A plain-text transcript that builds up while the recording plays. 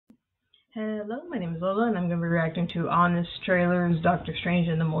Hello, my name is Lola, and I'm going to be reacting to Honest Trailer's Doctor Strange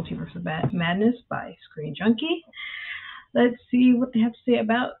in the Multiverse of Madness by Screen Junkies. Let's see what they have to say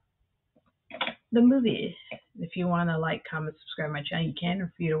about the movie. If you want to like, comment, subscribe to my channel, you can. Or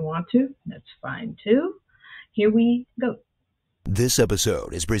if you don't want to, that's fine too. Here we go. This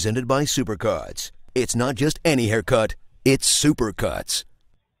episode is presented by Supercuts. It's not just any haircut, it's Supercuts.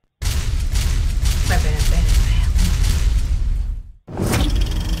 Bam, bam, bam.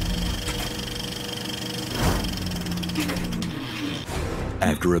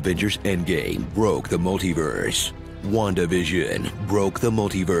 After Avengers Endgame broke the multiverse, WandaVision broke the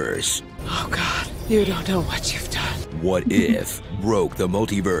multiverse. Oh God, you don't know what you've done. What If broke the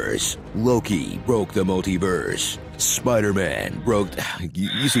multiverse. Loki broke the multiverse. Spider-Man broke...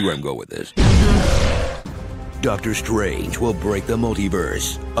 You see where I'm going with this. Doctor Strange will break the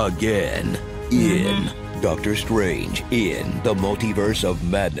multiverse again in Doctor Strange in the Multiverse of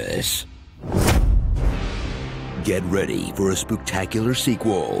Madness. Get ready for a spectacular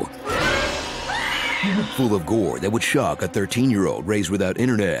sequel. Full of gore that would shock a 13-year-old raised without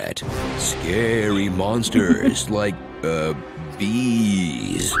internet. Scary monsters like,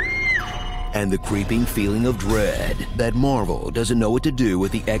 bees. And the creeping feeling of dread that Marvel doesn't know what to do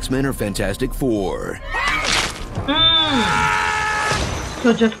with the X-Men or Fantastic Four.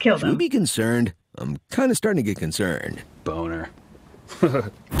 So just kill Should we them. be concerned? I'm kind of starting to get concerned. Boner.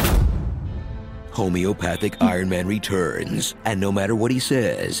 Homeopathic Iron Man returns, and no matter what he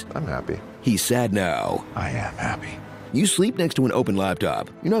says, I'm happy. he's sad now. I am happy. You sleep next to an open laptop.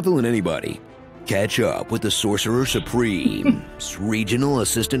 You're not fooling anybody. Catch up with the Sorcerer Supreme, regional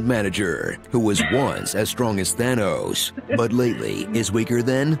assistant manager, who was once as strong as Thanos, but lately is weaker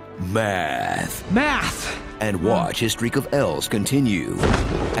than math. Math! And watch his streak of L's continue,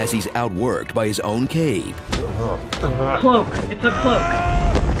 as he's outworked by his own cape. Cloak. It's a cloak.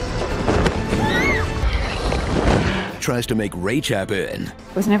 Tries to make rage happen.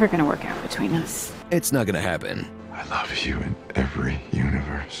 It was never going to work out between us. It's not gonna happen. I love you in every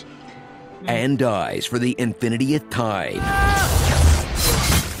universe. And dies for the infinitieth time.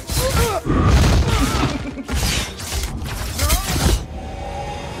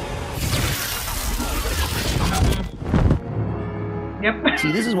 Yep.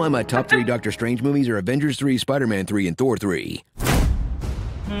 See, this is why my top 3 Doctor Strange movies are Avengers 3, Spider-Man 3, and Thor 3.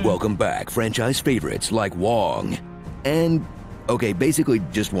 Welcome back, franchise favorites like Wong. And, okay, basically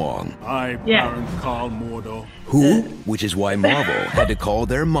just Wong. I, Yeah. Baron Karl Mordo. Who? Which is why Marvel had to call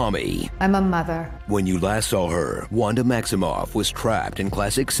their mommy. I'm a mother. When you last saw her, Wanda Maximoff was trapped in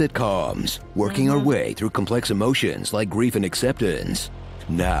classic sitcoms, working her way through complex emotions like grief and acceptance.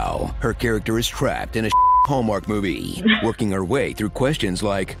 Now, her character is trapped in a Hallmark movie, working her way through questions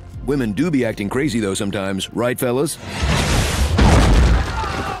like, women do be acting crazy though sometimes, right fellas?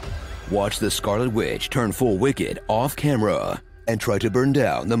 Watch the Scarlet Witch turn full wicked off camera and try to burn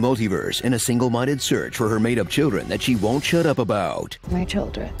down the multiverse in a single-minded search for her made-up children that she won't shut up about. My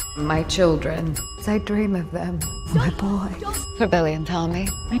children. My children. I dream of them. My boys. For Billy and Tommy.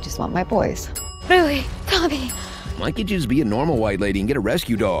 I just want my boys. Billy, Tommy. Why can't you just be a normal white lady and get a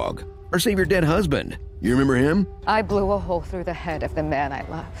rescue dog? Or save your dead husband? You remember him? I blew a hole through the head of the man I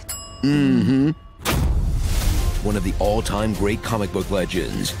loved. One of the all-time great comic book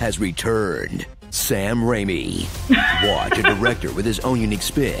legends has returned. Sam Raimi. Watch a director with his own unique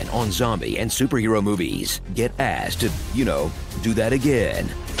spin on zombie and superhero movies get asked to, do that again.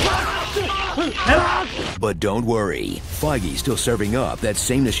 But don't worry, Feige's still serving up that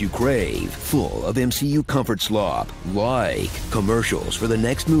sameness you crave, full of MCU comfort slop, like commercials for the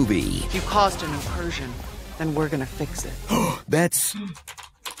next movie. If you caused an incursion, then we're gonna fix it. That's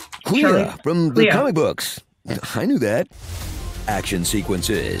Clea Charlie. from the Clea. comic books. I knew that. Action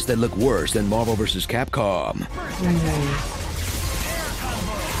sequences that look worse than Marvel vs. Capcom.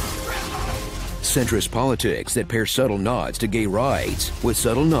 Centrist politics that pair subtle nods to gay rights with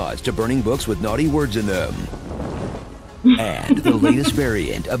subtle nods to burning books with naughty words in them. And the latest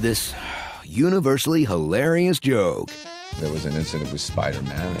variant of this universally hilarious joke. There was an incident with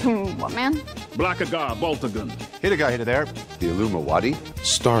Spider-Man. What man? Blackagar, Boltagun. Hit a guy, hit a there. The Illuminati.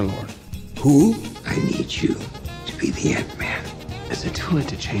 Star-Lord. Who? I need you to be the Ant-Man. Is it too late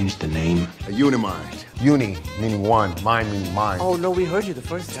to change the name? A Unimind. Uni, meaning one. Mind, meaning mind. Oh no, we heard you the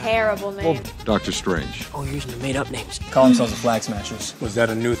first time. Terrible name. Doctor Strange. Oh, you're using the made-up names. Call themselves the Flag Smashers. Was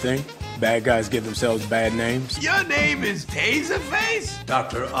that a new thing? Bad guys give themselves bad names? Your name is Taserface?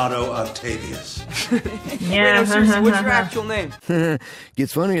 Dr. Otto Octavius. Yeah. Wait, no, seriously, what's your actual name?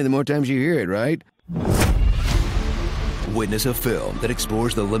 Gets funnier the more times you hear it, right? Witness a film that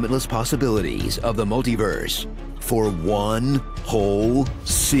explores the limitless possibilities of the multiverse. for one whole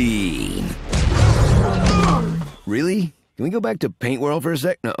scene. Really? Can we go back to Paint World for a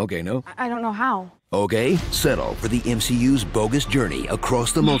sec? No, okay, no. I don't know how. Okay, settle for the MCU's bogus journey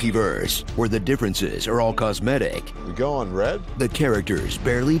across the multiverse, where the differences are all cosmetic. We go on red? The characters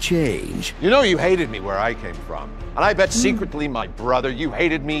barely change. You know you hated me where I came from. And I bet secretly, my brother, you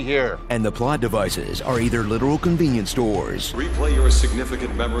hated me here. And the plot devices are either literal convenience stores, replay your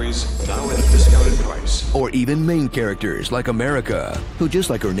significant memories now at a discounted price, or even main characters like America, who, just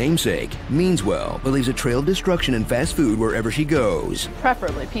like her namesake, means well, but leaves a trail of destruction and fast food wherever she goes.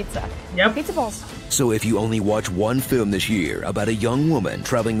 Preferably pizza. Yep. Pizza balls. So if you only watch one film this year about a young woman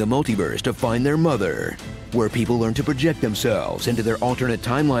traveling the multiverse to find their mother, where people learn to project themselves into their alternate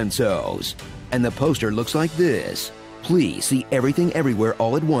timeline selves, and the poster looks like this, please see Everything Everywhere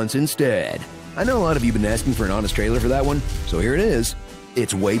All at Once instead. I know a lot of you have been asking for an honest trailer for that one, so here it is.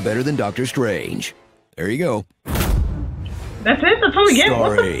 It's way better than Doctor Strange. There you go. That's it? That's all we get?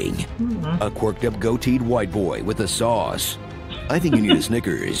 Starring a quirked up goateed white boy with a sauce. I think you need a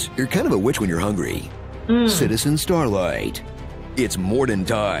Snickers. You're kind of a witch when you're hungry. Citizen Starlight. It's Morden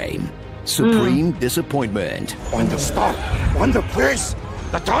time. Supreme Disappointment. Wanda, stop. Wanda, please.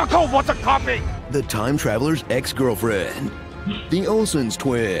 The taco wants a copy. The Time Traveler's ex-girlfriend. The Olsen's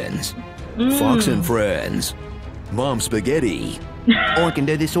twins. Fox and Friends. Mom Spaghetti. I can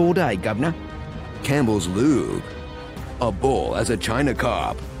do this all day, governor. Campbell's Lube. A bull as a China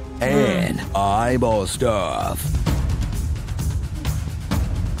cop. And eyeball stuff.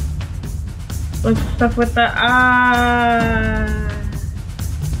 What's the stuff with the eye?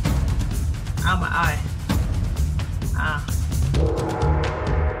 Oh, my eye. Ah.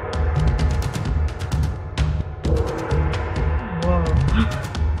 Whoa.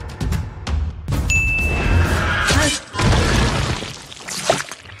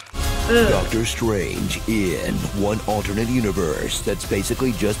 Doctor Strange in one alternate universe that's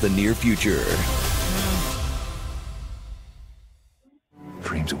basically just the near future.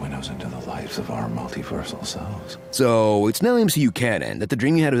 Dreams are windows into the lives of our multiversal selves. So, it's now MCU canon that the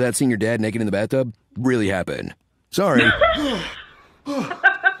dream you had without seeing your dad naked in the bathtub really happened. Sorry.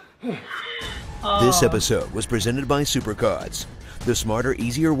 This episode was presented by Supercuts, the smarter,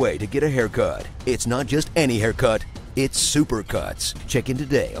 easier way to get a haircut. It's not just any haircut, it's Supercuts. Check in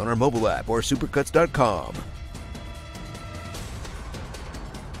today on our mobile app or supercuts.com.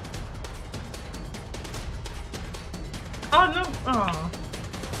 Oh, no. Oh.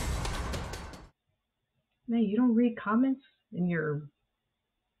 Man, you don't read comments in your,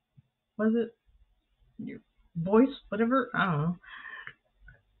 was it? Your voice, whatever? I don't know.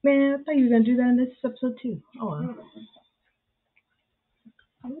 Man, I thought you were going to do that in this episode too. Oh,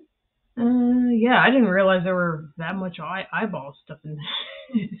 well. Yeah, I didn't realize there were that much eyeball stuff in this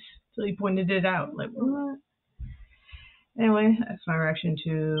until he pointed it out. Like, what? Anyway, that's my reaction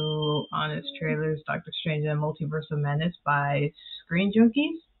to Honest Trailers, Doctor Strange and the Multiverse of Madness by Screen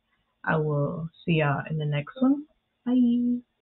Junkies. I will see y'all in the next one. Bye.